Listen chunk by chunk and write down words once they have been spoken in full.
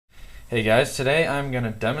Hey guys, today I'm going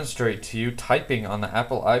to demonstrate to you typing on the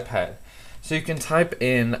Apple iPad. So you can type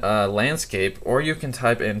in landscape or you can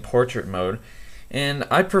type in portrait mode, and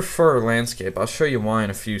I prefer landscape. I'll show you why in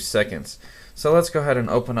a few seconds. So let's go ahead and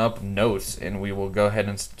open up Notes and we will go ahead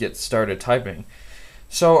and get started typing.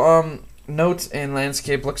 So Notes in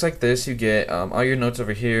landscape looks like this. You get all your notes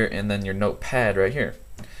over here and then your notepad right here.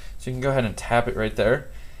 So you can go ahead and tap it right there,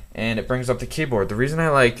 and it brings up the keyboard. The reason I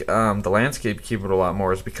like the landscape keyboard a lot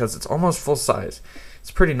more is because it's almost full size.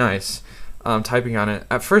 It's pretty nice typing on it.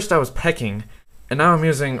 At first I was pecking, and now I'm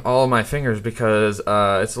using all of my fingers because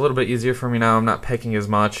it's a little bit easier for me now. I'm not pecking as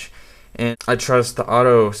much, and I trust the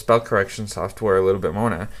auto spell correction software a little bit more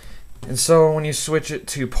now. And so when you switch it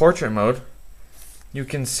to portrait mode, you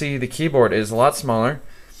can see the keyboard is a lot smaller,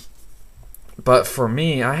 but for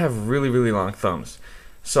me, I have really long thumbs.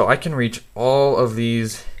 So I can reach all of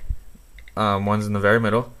these ones in the very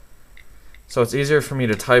middle. So it's easier for me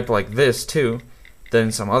to type like this too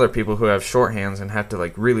than some other people who have short hands and have to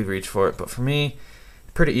like really reach for it. But for me,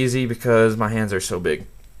 pretty easy because my hands are so big.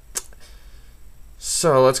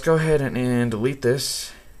 So let's go ahead and delete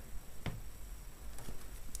this.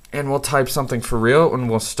 And we'll type something for real, and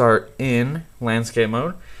we'll start in landscape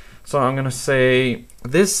mode. So I'm going to say,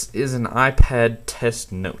 this is an iPad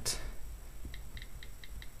test note.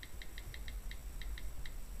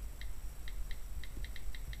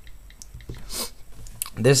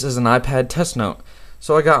 This is an iPad test note.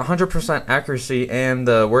 So I got 100% accuracy, and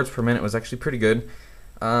the words per minute was actually pretty good.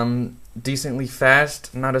 Decently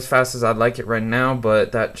fast, not as fast as I'd like it right now,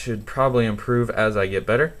 but that should probably improve as I get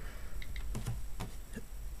better.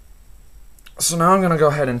 So now I'm going to go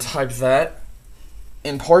ahead and type that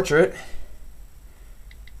in portrait.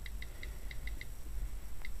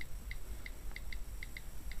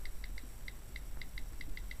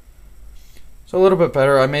 So a little bit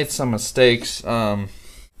better. I made some mistakes.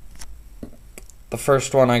 The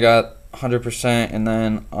first one I got 100%, and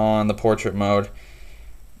then on the portrait mode,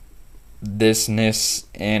 this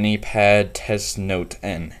iPad test note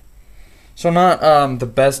N. So not the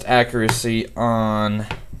best accuracy on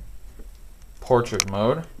portrait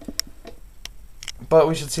mode, but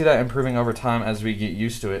we should see that improving over time as we get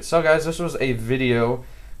used to it. So guys, this was a video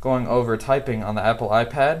going over typing on the Apple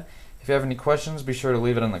iPad. If you have any questions, be sure to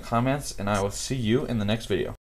leave it in the comments, and I will see you in the next video.